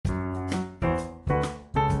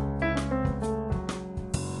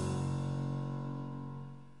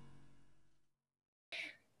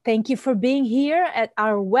Thank you for being here at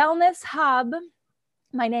our Wellness Hub.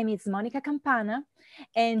 My name is Monica Campana,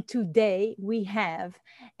 and today we have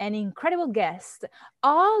an incredible guest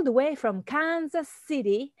all the way from Kansas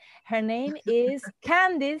City. Her name is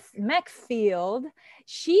Candice McField.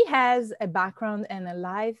 She has a background and a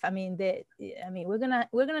life. We're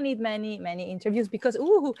gonna need many interviews because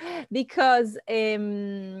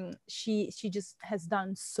she just has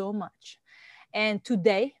done so much. And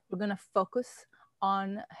today we're gonna focus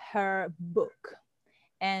on her book.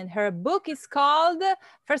 And her book is called,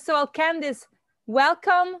 first of all, Candice,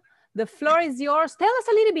 welcome. The floor is yours. Tell us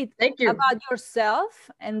a little bit about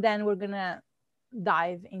yourself, and then we're going to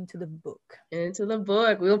dive into the book.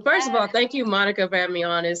 Well, first of all, thank you, Monica, for having me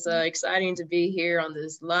on. It's exciting to be here on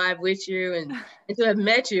this live with you and to have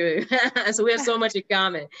met you. So we have so much in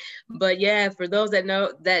common. But yeah, for those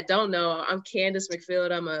that don't know, I'm Candice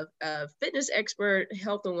McField. I'm a fitness expert,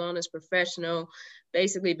 health and wellness professional.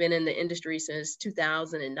 Basically been in the industry since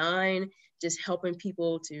 2009, just helping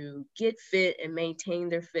people to get fit and maintain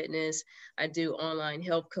their fitness. I do online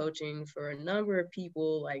health coaching for a number of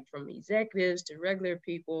people, like from executives to regular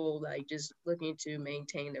people, like just looking to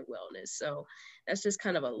maintain their wellness. So that's just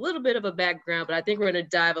kind of a little bit of a background, but I think we're going to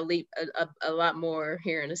dive a lot more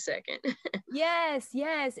here in a second. Yes.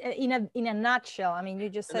 In a nutshell. I mean, you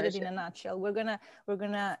just said it in a nutshell. We're gonna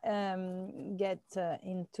get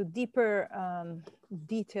into deeper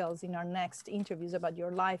details in our next interviews about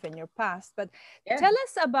your life and your past. But tell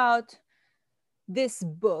us about this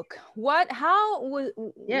book. Why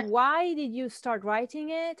did you start writing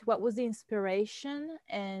it? What was the inspiration?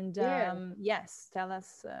 And yes, tell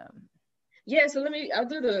us. So I'll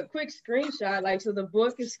do the quick screenshot. So the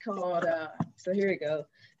book is called, so here we go.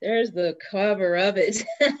 There's the cover of it.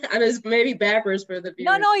 And it's maybe backwards for the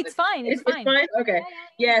viewers. No, it's fine. It's fine. Okay.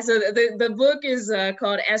 Yeah. So the book is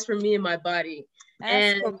called As For Me and My Body.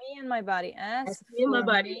 As for me and my body. As for me and my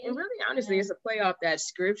body. And really, honestly, it's a play off that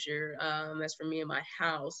scripture, as for me and my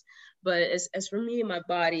house. But as for me and my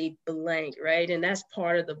body, blank, right? And that's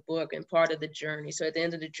part of the book and part of the journey. So at the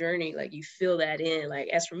end of the journey, like you fill that in, like,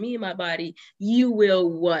 as for me and my body, you will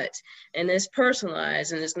what? And it's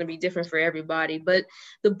personalized and it's going to be different for everybody. But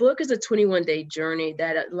the book is a 21-day journey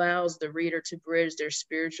that allows the reader to bridge their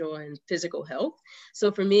spiritual and physical health.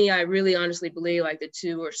 So for me, I really honestly believe like the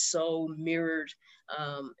two are so mirrored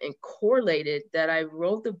and correlated that I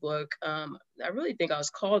wrote the book. I really think I was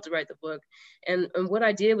called to write the book. And what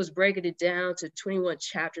I did was breaking it down to 21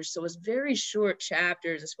 chapters. So it's very short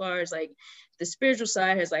chapters as far as like the spiritual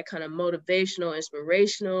side has like kind of motivational,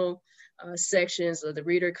 inspirational sections. So the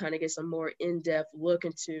reader kind of gets a more in-depth look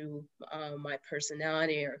into my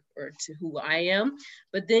personality or to who I am.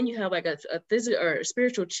 But then you have like a physical or a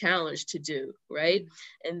spiritual challenge to do, right?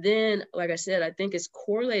 And then, like I said, I think it's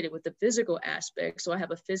correlated with the physical aspect. So I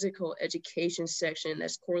have a physical education section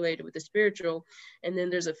that's correlated with the spiritual. And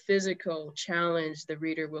then there's a physical challenge the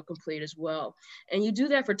reader will complete as well. And you do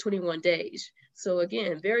that for 21 days. So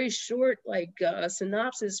again, very short, like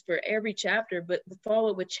synopsis for every chapter, but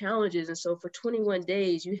followed with challenges. And so for 21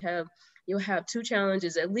 days, you'll have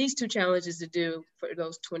at least two challenges to do for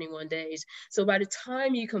those 21 days. So by the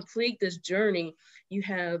time you complete this journey, you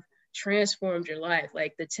have transformed your life.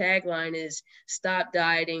 Like the tagline is stop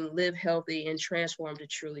dieting, live healthy, and transform to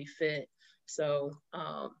truly fit. So,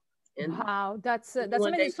 wow, that's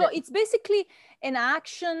amazing. So it's basically an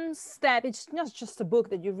action step. It's not just a book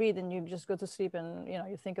that you read and you just go to sleep and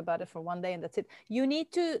you think about it for one day and that's it. You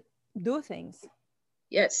need to do things.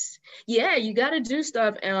 Yes. Yeah, you got to do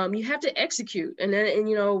stuff. You have to execute. And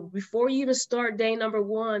then, before you even start day number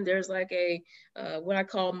one, there's like what I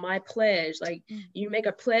call my pledge. Like you make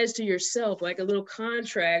a pledge to yourself, like a little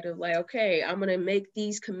contract of like, okay, I'm going to make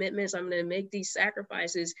these commitments. I'm going to make these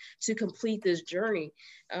sacrifices to complete this journey.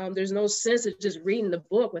 There's no sense of just reading the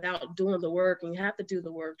book without doing the work, and you have to do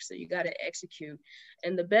the work. So you got to execute.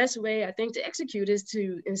 And the best way I think to execute is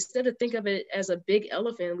to, instead of think of it as a big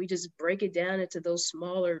elephant, we just break it down into those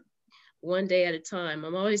smaller, one day at a time.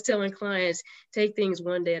 I'm always telling clients, take things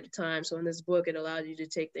one day at a time. So in this book, it allows you to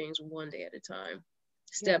take things one day at a time,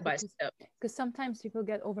 step by step. Because sometimes people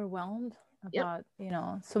get overwhelmed about,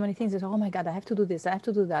 so many things that, oh my God, I have to do this, I have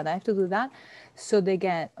to do that, I have to do that. So they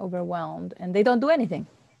get overwhelmed and they don't do anything.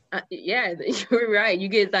 Yeah, you're right. You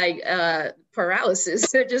get like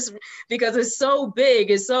paralysis just because it's so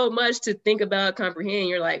big. It's so much to think about, comprehend.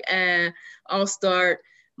 You're like, I'll start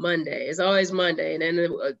Monday. It's always Monday. And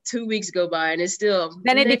then 2 weeks go by and it's still.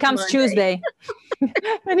 Then it becomes Tuesday.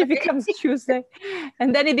 Then it becomes Tuesday.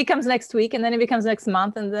 And then it becomes next week. And then it becomes next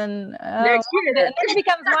month. And then next year. And then it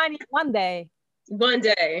becomes one day. One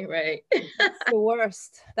day, right.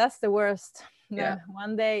 That's the worst. Yeah.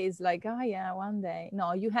 One day is like, oh yeah, one day.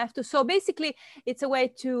 No, you have to. So basically, it's a way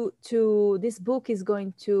to this book is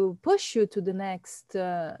going to push you to the next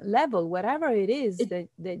level, whatever it is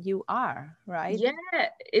that you are, right? Yeah,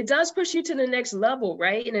 it does push you to the next level,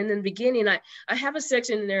 right? And in the beginning, I have a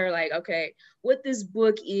section in there like, okay, what this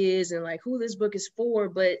book is and like who this book is for.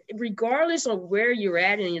 But regardless of where you're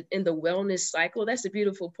at in the wellness cycle, that's the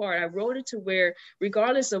beautiful part. I wrote it to where,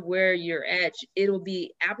 regardless of where you're at, it'll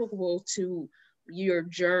be applicable to your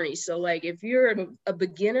journey. So like if you're a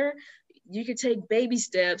beginner, you could take baby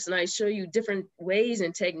steps, and I show you different ways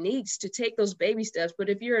and techniques to take those baby steps. But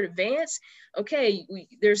if you're advanced, okay,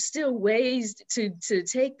 there's still ways to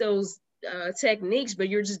take those techniques, but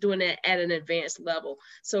you're just doing that at an advanced level.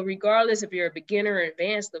 So regardless if you're a beginner or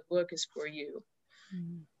advanced, the book is for you.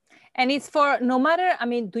 And it's for no matter, I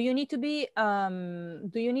mean, do you need to be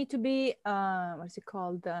what's it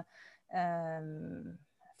called,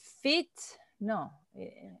 fit? No,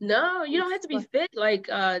 you don't have to be fit. Like,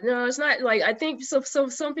 no, it's not like, I think so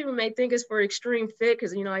some people may think it's for extreme fit,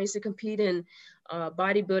 because I used to compete in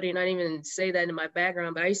bodybuilding. I didn't even say that in my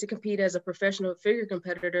background, but I used to compete as a professional figure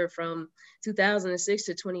competitor from 2006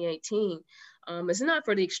 to 2018. It's not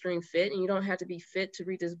for the extreme fit, and you don't have to be fit to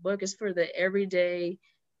read this book. It's for the everyday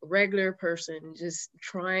regular person just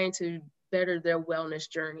trying to better their wellness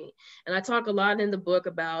journey. And I talk a lot in the book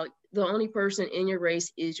about the only person in your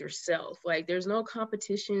race is yourself. Like, there's no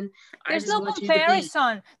competition. There's no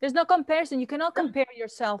comparison. There's no comparison. You cannot compare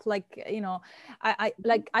yourself. Like, I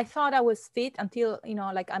thought I was fit until,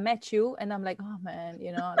 like I met you, and I'm like, oh man,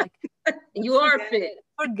 like you are fit.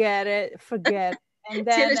 Forget it. And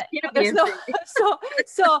then there's no,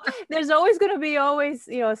 so there's always going to be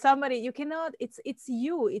somebody. You cannot, it's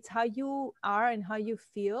you, it's how you are and how you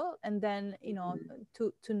feel. And then,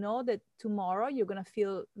 to know that tomorrow you're going to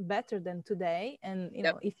feel better than today. And,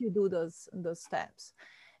 if you do those steps.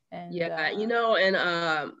 And,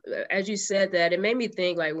 and as you said that, it made me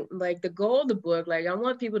think like the goal of the book, like I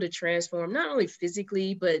want people to transform, not only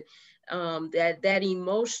physically, but that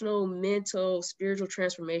emotional, mental, spiritual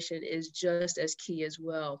transformation is just as key as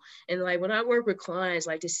well. And like when I work with clients,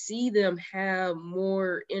 like to see them have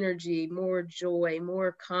more energy, more joy,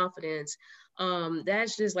 more confidence,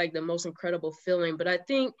 that's just like the most incredible feeling. But I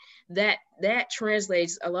think that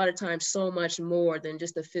translates a lot of times so much more than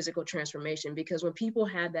just the physical transformation, because when people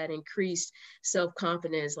have that increased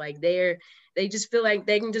self-confidence, like they just feel like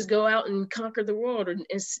they can just go out and conquer the world and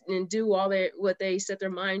do what they set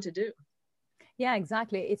their mind to do. Yeah,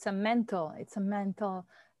 exactly. It's a mental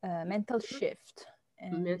shift.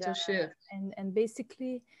 Mental shift. And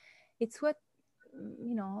basically it's what,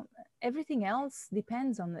 everything else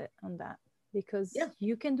depends on that, because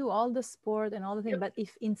you can do all the sport and all the things, but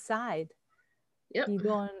if inside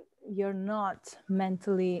you're not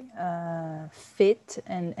mentally fit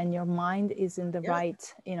and your mind is in the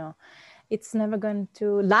right, it's never going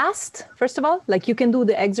to last. First of all, like you can do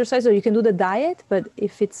the exercise or you can do the diet, but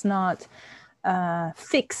if it's not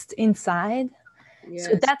fixed inside,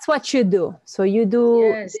 so that's what you do. So you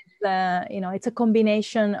do, it's a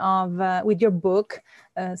combination of, with your book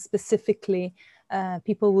specifically,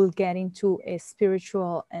 people will get into a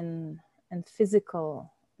spiritual and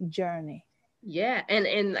physical journey. Yeah.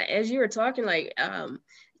 And as you were talking, like,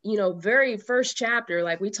 very first chapter,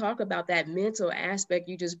 like we talk about that mental aspect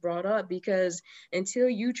you just brought up, because until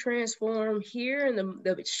you transform here and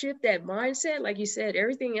the shift that mindset, like you said,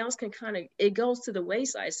 everything else can it goes to the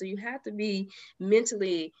wayside. So you have to be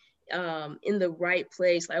mentally in the right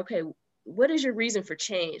place. Like, okay, what is your reason for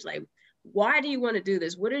change? Like, why do you want to do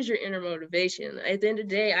this? What is your inner motivation? At the end of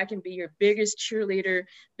the day, I can be your biggest cheerleader,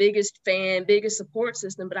 biggest fan, biggest support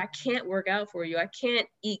system, but I can't work out for you. I can't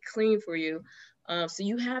eat clean for you. So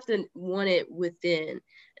you have to want it within.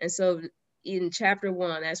 And so in chapter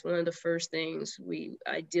 1, that's one of the first things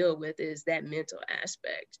I deal with is that mental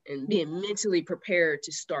aspect and being mentally prepared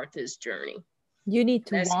to start this journey. You need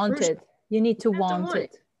to want it. You need to want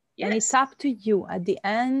it. Yes. And it's up to you. At the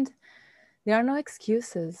end, there are no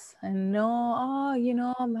excuses and no,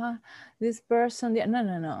 this person.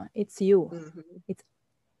 No. It's you. Mm-hmm. It's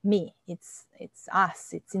me. It's us.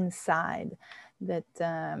 It's inside. That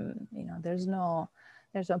there's no,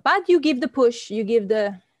 but you give the push. You give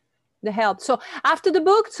the help. So after the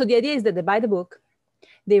book, so the idea is that they buy the book,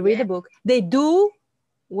 they read the book, they do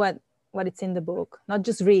what it's in the book, not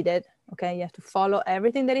just read it. Okay, you have to follow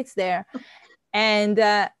everything that it's there, and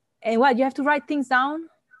what you have to write things down.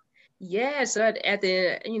 Yeah, so at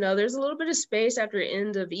the, there's a little bit of space after the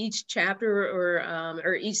end of each chapter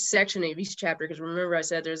or each section of each chapter, because remember I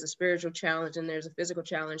said there's a spiritual challenge and there's a physical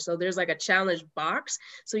challenge. So there's like a challenge box.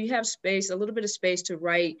 So you have space, a little bit of space to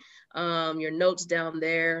write your notes down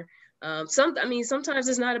there. Sometimes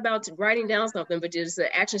it's not about writing down something, but just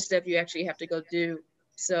the action step you actually have to go do.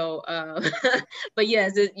 So, but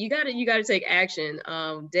yes, you gotta take action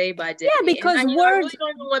day by day. Yeah, because I really words.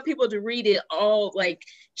 don't want people to read it all, like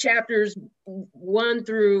chapters 1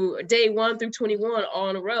 through day 1 through 21 all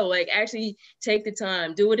in a row. Like, actually take the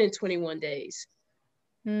time, do it in 21 days.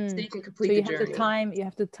 So you can complete the journey. You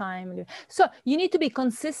have to time. So you need to be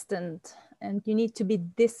consistent and you need to be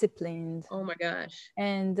disciplined. Oh my gosh.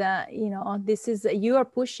 And you are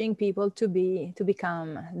pushing people to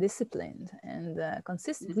become disciplined and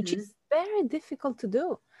consistent, which is very difficult to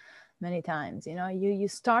do many times. You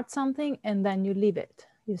start something and then you leave it.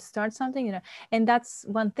 You start something, and that's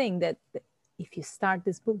one thing, that if you start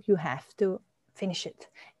this book, you have to finish it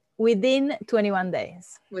within 21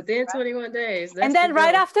 days. Within 21 days. And then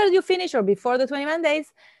right after you finish, or before the 21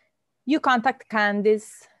 days, you contact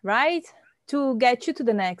Candice, right? To get you to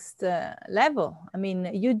the next level. I mean,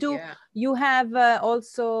 you have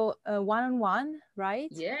also one-on-one, right?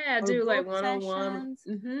 Yeah, I do like one-on-one.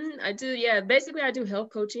 I do. Yeah, basically I do health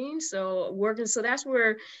coaching. So that's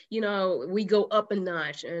where, we go up a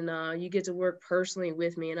notch, and you get to work personally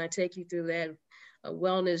with me, and I take you through that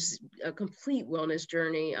a complete wellness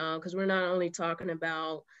journey. Because we're not only talking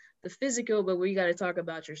about the physical, but we got to talk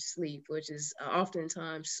about your sleep, which is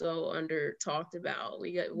oftentimes so under talked about.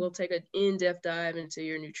 We'll take an in-depth dive into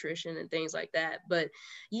your nutrition and things like that. But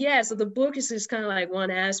yeah, so the book is just kind of like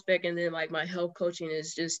one aspect, and then like my health coaching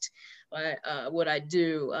is just what I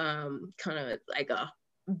do, kind of like a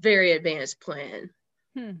very advanced plan.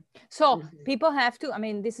 So people have to,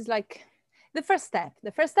 this is like the first step.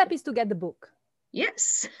 The first step is to get the book.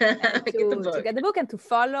 Yes. To get the book and to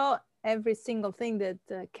follow every single thing that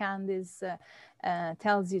Candice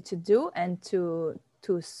tells you to do, and to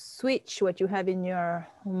switch what you have in your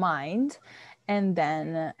mind, and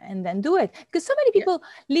then do it. Because so many people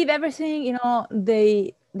leave everything,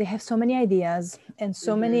 they have so many ideas and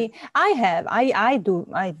so many. I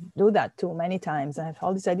do that too many times. I have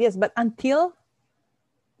all these ideas, but until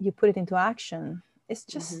you put it into action, it's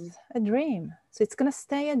just a dream. So it's going to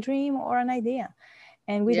stay a dream or an idea.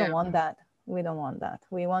 And we don't want that. We don't want that.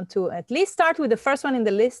 We want to at least start with the first one in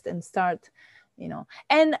the list and start,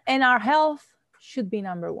 and our health should be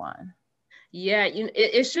number one. Yeah,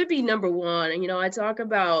 it should be number one. And, I talk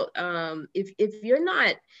about if you're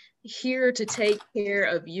not here to take care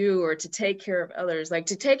of you or to take care of others, like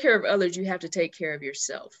to take care of others, you have to take care of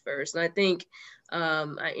yourself first. And I think,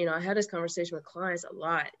 I had this conversation with clients a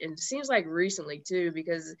lot, and it seems like recently too,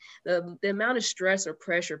 because the amount of stress or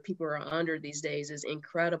pressure people are under these days is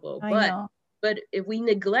incredible. But if we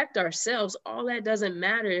neglect ourselves, all that doesn't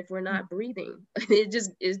matter if we're not breathing.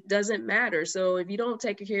 It doesn't matter. So if you don't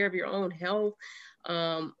take care of your own health,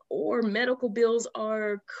 or medical bills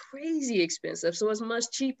are crazy expensive. So it's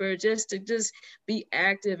much cheaper just to be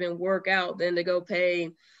active and work out than to go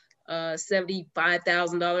pay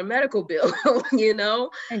 $75,000 medical bill,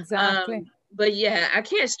 Exactly. But yeah, I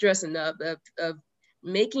can't stress enough of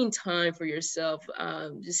making time for yourself.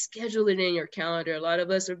 Just schedule it in your calendar. A lot of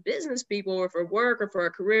us are business people, or for work or for our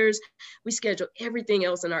careers, we schedule everything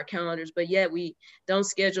else in our calendars, but yet we don't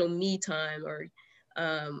schedule me time or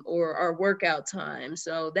our workout time.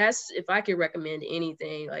 So that's, if I could recommend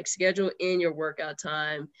anything, like schedule in your workout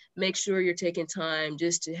time, make sure you're taking time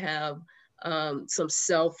just to have some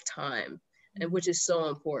self time, and which is so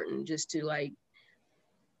important, just to like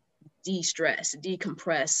de-stress,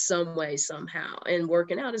 decompress some way, somehow, and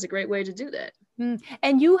working out is a great way to do that.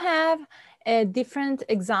 And you have different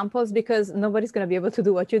examples, because nobody's going to be able to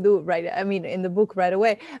do what you do in the book right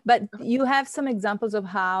away, but you have some examples of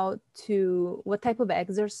what type of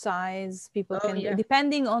exercise people can do,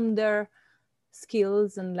 depending on their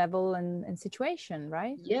skills and level and situation,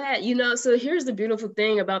 right? Yeah, so here's the beautiful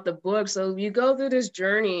thing about the book. So you go through this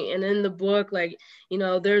journey, and in the book, like,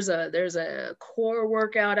 there's a core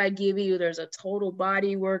workout I give you, there's a total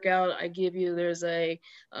body workout I give you, there's a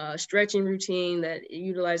stretching routine that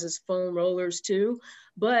utilizes foam rollers too.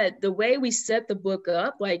 But the way we set the book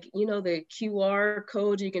up, like, the QR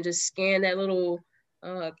code, you can just scan that little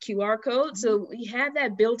QR code. So we have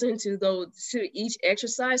that built into each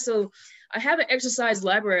exercise. So I have an exercise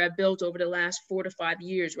library I built over the last 4 to 5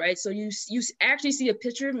 years, right? So you actually see a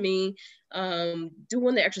picture of me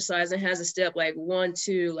doing the exercise, and has a step like 1,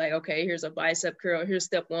 2, like, okay, here's a bicep curl, here's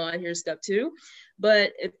step 1, here's step 2.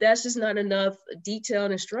 But if that's just not enough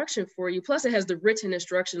detailed instruction for you, plus it has the written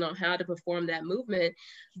instruction on how to perform that movement,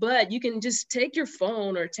 but you can just take your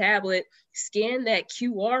phone or tablet, scan that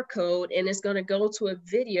QR code, and it's going to go to a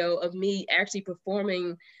video of me actually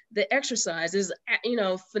performing the exercise. Is, you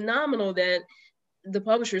know, phenomenal that the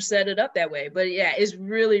publisher set it up that way. But yeah, it's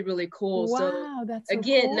really, really cool. Wow, So that's so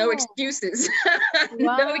again, cool. no excuses.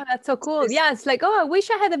 Wow, No that's so cool. excuses. Yeah, it's like, oh, I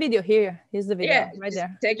wish I had a video here. Here's the video, Yeah, right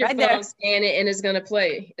there. take your right phone, there. scan it, and it's gonna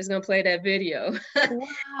play. It's gonna play that video.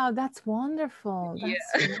 Wow, that's wonderful. Yeah.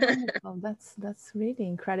 That's wonderful. That's really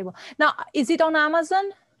incredible. Now, is it on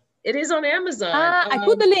Amazon? It is on Amazon. I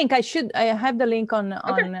put the link. I have the link on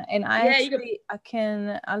Okay. and I Yeah,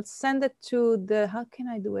 actually I'll send it to the, how can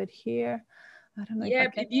I do it here? I don't know. Yeah,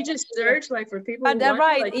 if you just search, like, for people. But who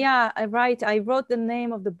right, like, yeah, I wrote the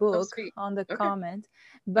name of the book on the Okay. comment,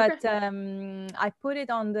 but I put it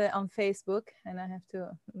on Facebook, and I have to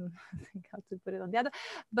think how to put it on the other.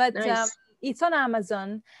 But Nice. it's on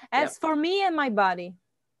Amazon. As for Me and My Body.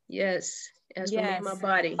 Yes, As for Me and My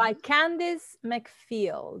Body. By Candice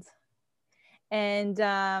McField. And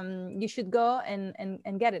you should go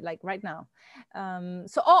and get it, like, right now.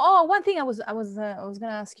 So one thing I was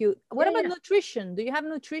gonna ask you, what about nutrition? Do you have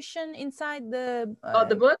nutrition inside the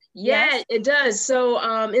the book? Yeah, it does. So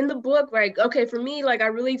in the book, right, okay, for me, like, I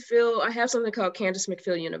really feel I have something called Candice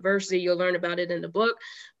McField University. You'll learn about it in the book.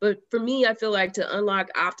 But for me, I feel like to unlock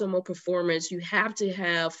optimal performance, you have to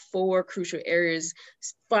have 4 crucial areas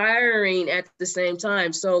firing at the same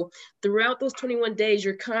time. So throughout those 21 days,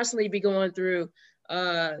 you're constantly be going through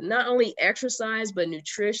not only exercise, but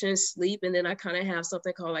nutrition, sleep. And then I kind of have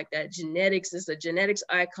something called, like, that genetics. It's a genetics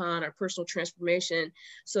icon or personal transformation.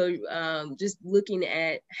 So just looking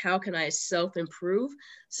at how can I self-improve.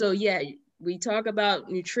 So yeah, we talk about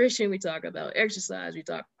nutrition, we talk about exercise, we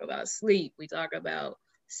talk about sleep, we talk about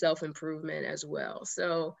self-improvement as well.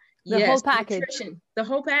 So the whole package. Nutrition, the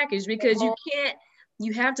whole package, because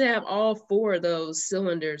you have to have all 4 of those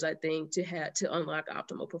cylinders, I think, to unlock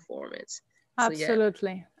optimal performance.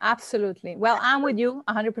 Absolutely. Absolutely. Well, I'm with you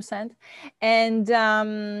 100%. And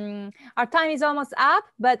our time is almost up,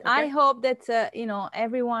 but I hope that, you know,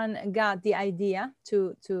 everyone got the idea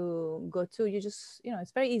to go to, you just, you know,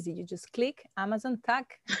 it's very easy. You just click Amazon, tag,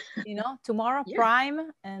 you know, tomorrow,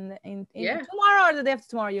 Prime, and in tomorrow or the day after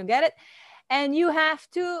tomorrow, you get it. And you have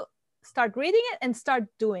to start reading it and start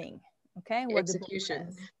doing. Okay, what execution. The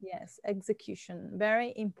book says. Yes, execution,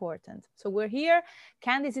 very important. So we're here.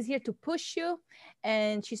 Candice is here to push you,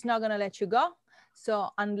 and she's not gonna let you go. So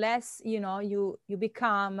unless, you know, you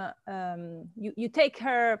become you take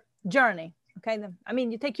her journey. Okay, I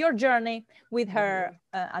mean, you take your journey with her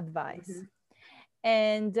advice.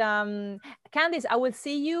 And Candice, I will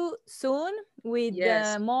see you soon with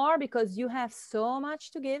more, because you have so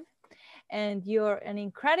much to give. And you're an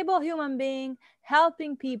incredible human being,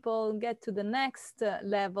 helping people get to the next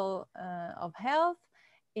level of health.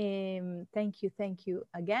 Thank you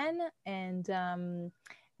again. And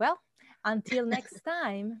well, until next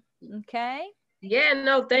time, okay? Yeah,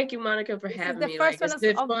 no, thank you, Monica, for having me. First one of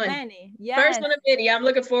many. Yes. First one of many. I'm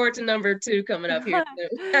looking forward to number 2 coming up here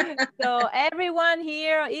soon. So everyone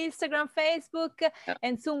here, Instagram, Facebook,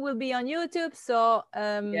 and soon we'll be on YouTube. So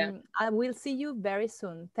I will see you very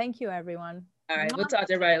soon. Thank you, everyone. All right, we'll talk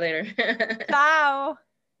to everybody later. Ciao.